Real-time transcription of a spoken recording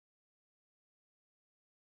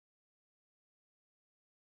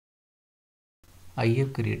I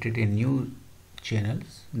have created a new channel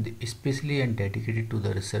especially and dedicated to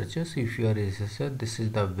the researchers. If you are a researcher, this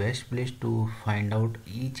is the best place to find out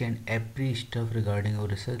each and every stuff regarding our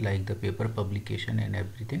research, like the paper publication and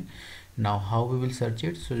everything. Now how we will search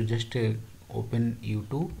it? So just open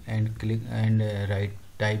YouTube and click and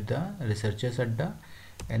type the researchers adda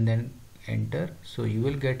and then enter. So you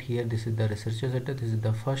will get here, this is the researchers adda, this is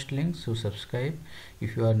the first link. So subscribe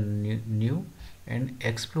if you are new and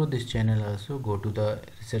explore this channel. Also go to the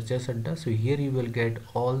researchers adda. So here you will get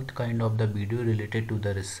all kind of the video related to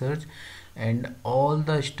the research and all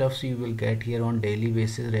the stuffs you will get here on daily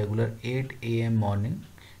basis, regular 8 AM morning.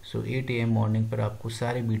 So 8 AM morning पर आपको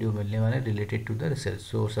सारे video मिलने वाले related to the research.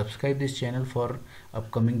 So subscribe this channel for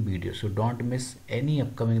upcoming video. So don't miss any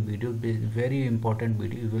upcoming video. Very important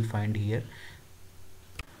video you will find here.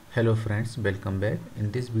 Hello friends, welcome back.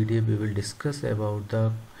 In this video we will discuss about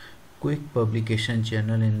the quick publication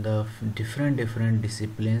journal in the different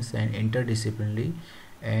disciplines and interdisciplinary.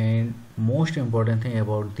 And most important thing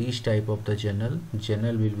about these type of the journal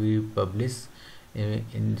will be published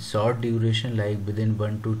in short duration, like within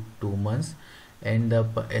 1 to 2 months, and the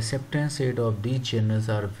acceptance rate of these journals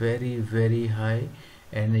are very high,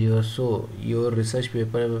 and your research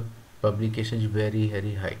paper publication is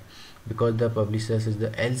very high, because the publishers is the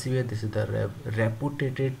Elsevier. This is the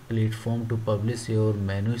reputed platform to publish your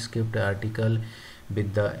manuscript article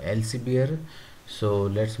with the Elsevier. So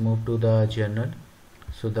let's move to the journal.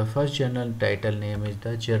 So the first journal title name is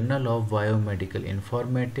the Journal of Biomedical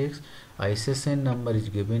Informatics. ISSN number is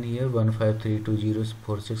given here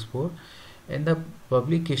 153200464, and the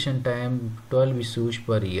publication time 12 issues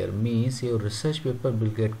per year, means your research paper will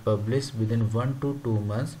get published within 1 to 2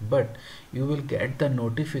 months, but you will get the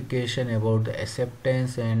notification about the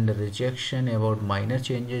acceptance and rejection about minor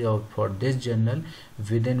changes for this journal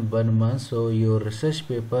within 1 month. So your research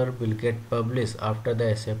paper will get published after the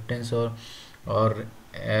acceptance or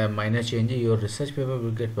minor changes. Your research paper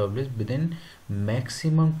will get published within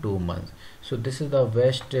maximum 2 months. So this is the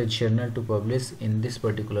best journal to publish in this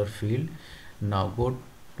particular field. Now go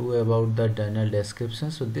to about the journal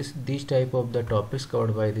description. So these type of the topics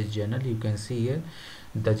covered by this journal, you can see here.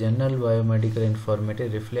 The journal Biomedical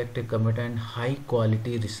Informatics reflect a committed and high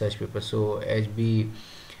quality research paper. So as we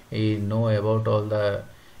know about the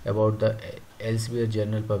Elsevier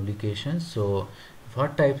journal publications, so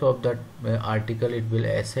what type of that article it will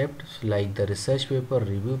accept, like the research paper,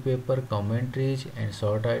 review paper, commentaries, and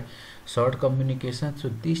short communication. So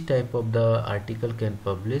this type of the article can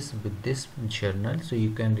publish with this journal. So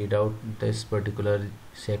you can read out this particular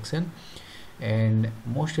section. And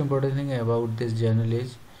most important thing about this journal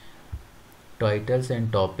is titles and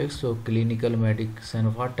topics. So clinical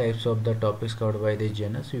medicine, what types of the topics covered by this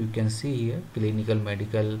journal. So you can see here clinical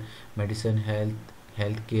medical medicine,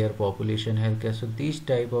 healthcare, population healthcare. So these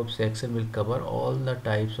type of section will cover all the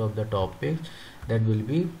types of the topics that will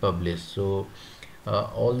be published. So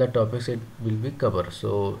all the topics it will be covered.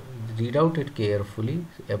 So read out it carefully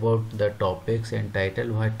about the topics and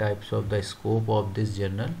title, what types of the scope of this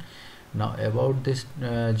journal. Now about this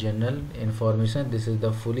journal information, this is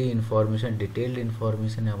the fully information, detailed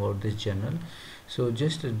information about this journal. So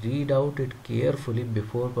just read out it carefully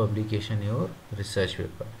before publication your research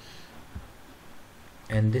paper.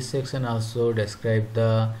 And this section also describe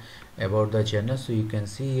about the journal. So you can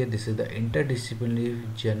see here, this is the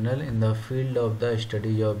interdisciplinary journal in the field of the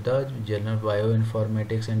study of the journal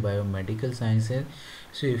bioinformatics and biomedical sciences.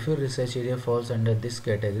 So if your research area falls under this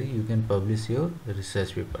category, you can publish your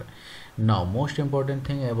research paper. Now most important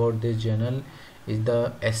thing about this journal is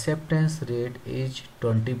the acceptance rate is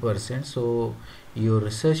 20%. So your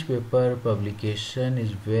research paper publication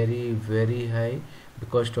is very high,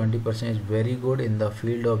 because 20% is very good in the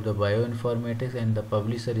field of the bioinformatics, and the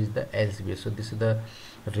publisher is the Elsevier. So this is the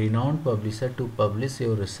renowned publisher to publish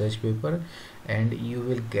your research paper, and you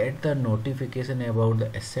will get the notification about the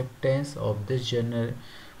acceptance of this journal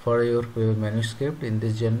for your manuscript in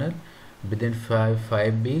this journal within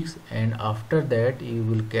five weeks, and after that you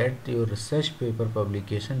will get your research paper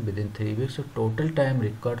publication within 3 weeks. So total time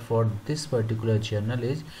required for this particular journal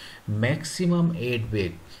is maximum 8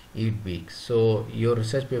 weeks. So your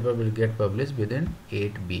research paper will get published within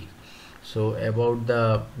 8 weeks. So about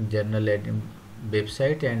the journal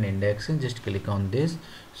website and indexing, just click on this.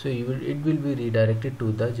 So it will be redirected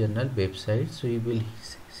to the journal website. So you will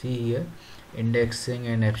see here indexing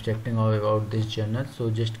and abstracting about this journal. So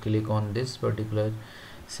just click on this particular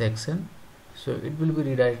section. So it will be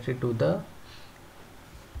redirected to the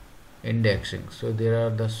indexing. So there are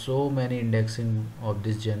the so many indexing of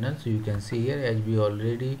this journal. So you can see here, as we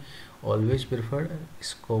already always prefer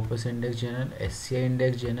Scopus index journal, SCI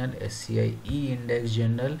index journal, SCI index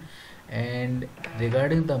journal, and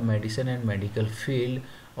regarding the medicine and medical field,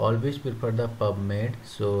 always prefer the PubMed.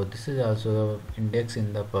 So this is also index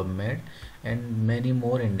in the PubMed, and many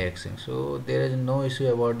more indexing. So there is no issue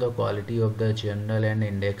about the quality of the journal and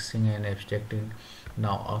indexing and abstracting.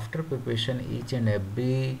 Now after preparation each and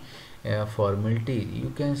every formality, you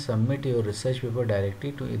can submit your research paper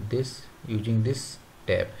directly to this using this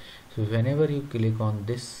tab. So whenever you click on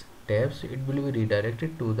this tab, so it will be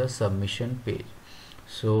redirected to the submission page.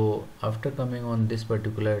 So after coming on this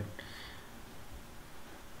particular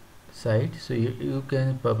site, so you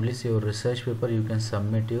can publish your research paper, you can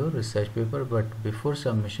submit your research paper, but before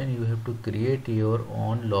submission you have to create your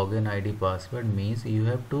own login ID password. Means you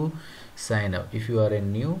have to sign up. If you are a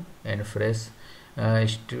new and fresh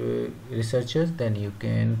researchers, then you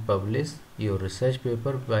can publish your research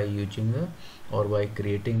paper by using the or by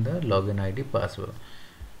creating the login ID password.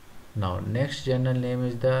 Now next journal name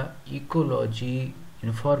is the Ecology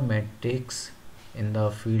Informatics in the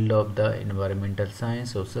field of the environmental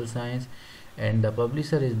science, social science, and the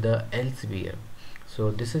publisher is the Elsevier. So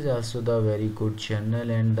this is also the very good journal,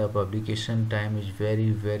 and the publication time is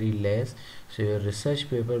very less. So your research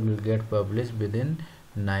paper will get published within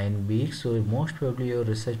 9 weeks. So most probably your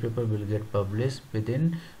research paper will get published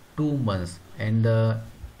within 2 months, and the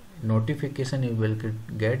notification you will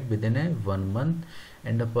get within a 1 month.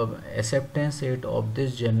 And the acceptance rate of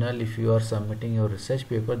this journal, if you are submitting your research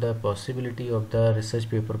paper, the possibility of the research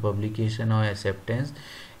paper publication or acceptance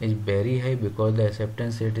is very high, because the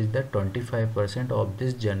acceptance rate is the 25% of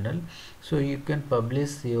this journal. So you can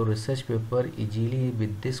publish your research paper easily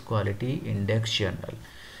with this quality index journal.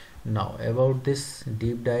 Now about this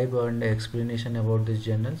deep dive and explanation about this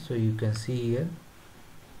journal, so you can see here,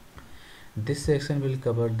 this section will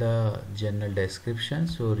cover the journal description.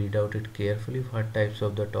 So read out it carefully, what types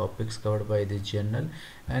of the topics covered by this journal,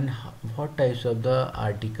 and what types of the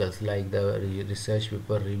articles, like the research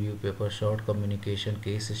paper, review paper, short communication,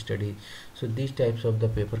 case study. So these types of the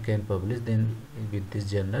paper can publish then with this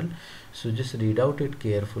journal. So just read out it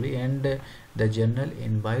carefully, and the journal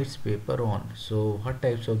invites paper on. So what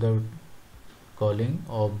types of the calling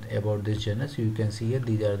of about this journal, so you can see here,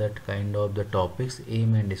 these are the kind of the topics,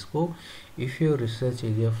 aim and scope. If your research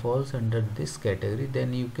area falls under this category,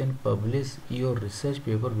 then you can publish your research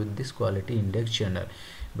paper with this quality index journal,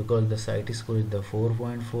 because the site score is the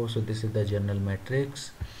 4.4. so this is the journal matrix.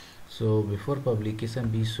 So before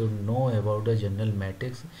publication we should know about the journal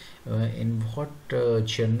matrix, in what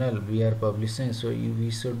journal we are publishing. So we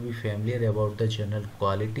should be familiar about the journal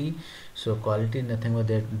quality. So quality nothing but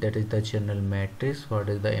that is the journal matrix, what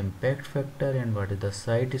is the impact factor, and what is the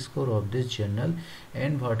site score of this journal,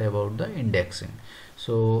 and what about the indexing.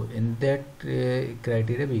 So in that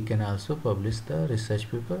criteria we can also publish the research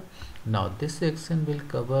paper. Now this section will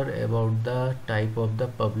cover about the type of the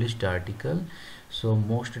published article. So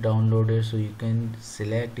most downloaded, so you can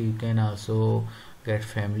select, you can also get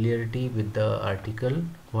familiarity with the article,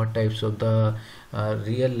 what types of the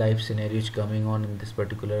real life scenarios coming on in this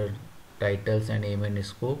particular titles, and aim and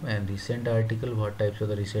scope, and recent article, what types of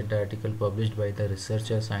the recent article published by the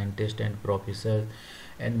researcher, scientist, and professors,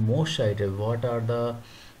 and most cited, what are the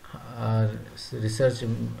research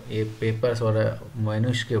papers or a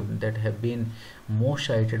manuscript that have been most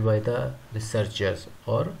cited by the researchers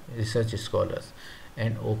or research scholars.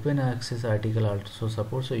 And open access article also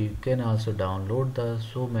support, so you can also download the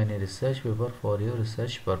so many research paper for your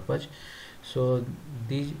research purpose. So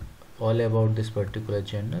these all about this particular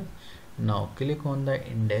journal. Now click on the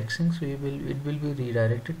indexing, so it will be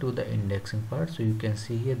redirected to the indexing part. So you can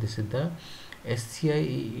see here, this is the SCI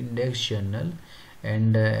index journal,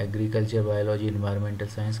 and agriculture, biology, environmental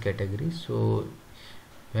science category. So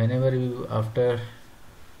whenever you after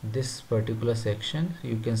this particular section,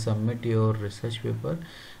 you can submit your research paper.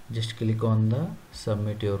 Just click on the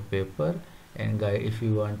submit your paper and guide. If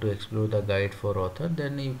you want to explore the guide for author,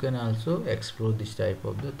 then you can also explore this type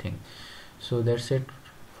of the thing. So that's it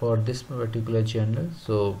for this particular journal.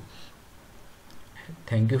 So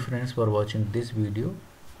thank you friends for watching this video.